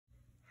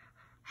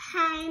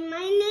Hi,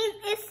 my name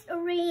is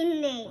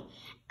Renee.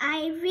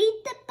 I read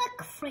the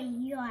book for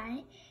you.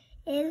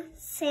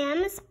 It's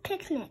Sam's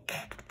Picnic.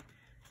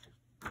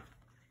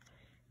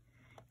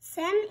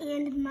 Sam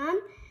and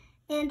Mom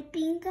and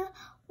Bingo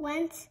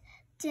went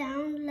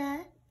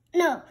down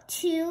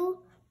to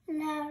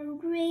the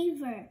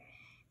river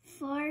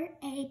for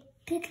a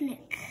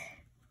picnic.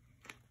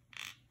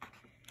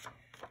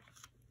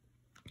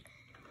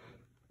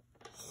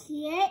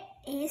 Here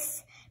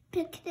is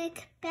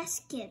picnic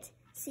basket,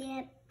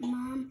 said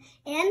Mom,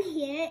 and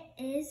here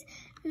is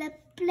the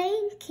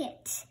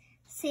blanket,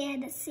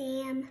 said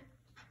Sam.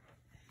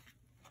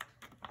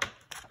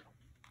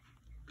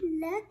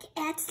 Look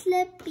at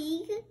the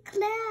big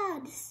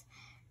clouds,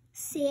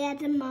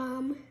 said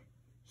Mom.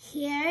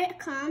 Here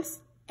comes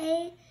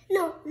the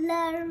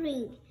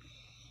rain,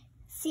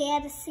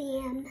 said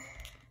Sam.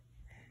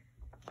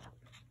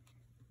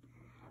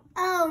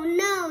 Oh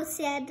no,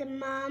 said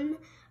Mom.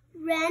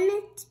 Run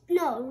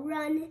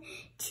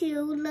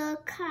to the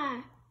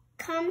car.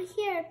 Come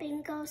here,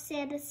 Bingo,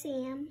 said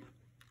Sam.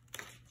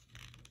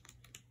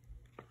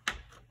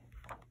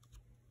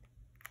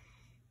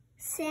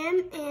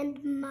 Sam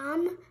and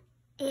Mom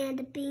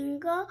and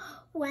Bingo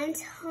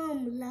went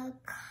home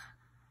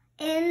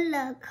in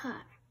the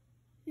car.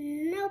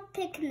 No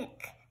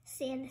picnic,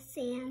 said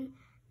Sam.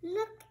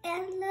 Look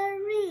at the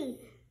rain.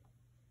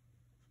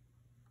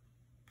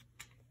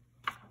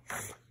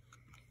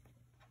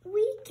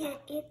 We can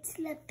eat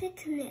the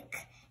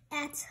picnic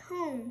at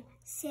home,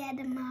 said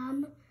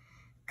Mom.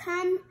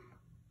 Come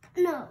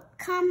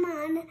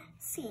on,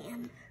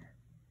 Sam.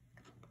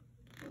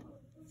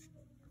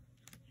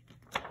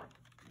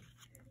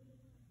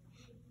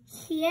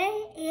 Here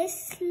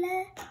is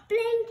the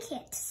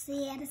blanket,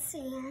 said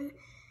Sam.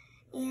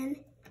 And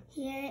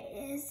here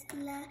is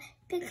the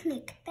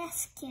picnic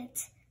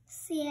basket,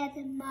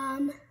 said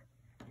Mom.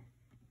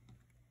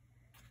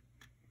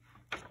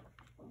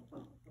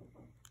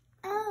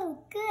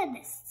 Oh,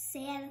 good,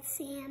 said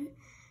Sam.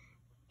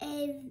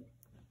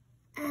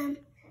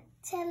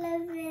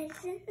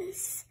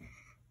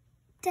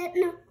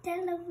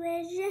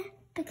 Television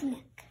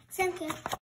picnic. Thank you.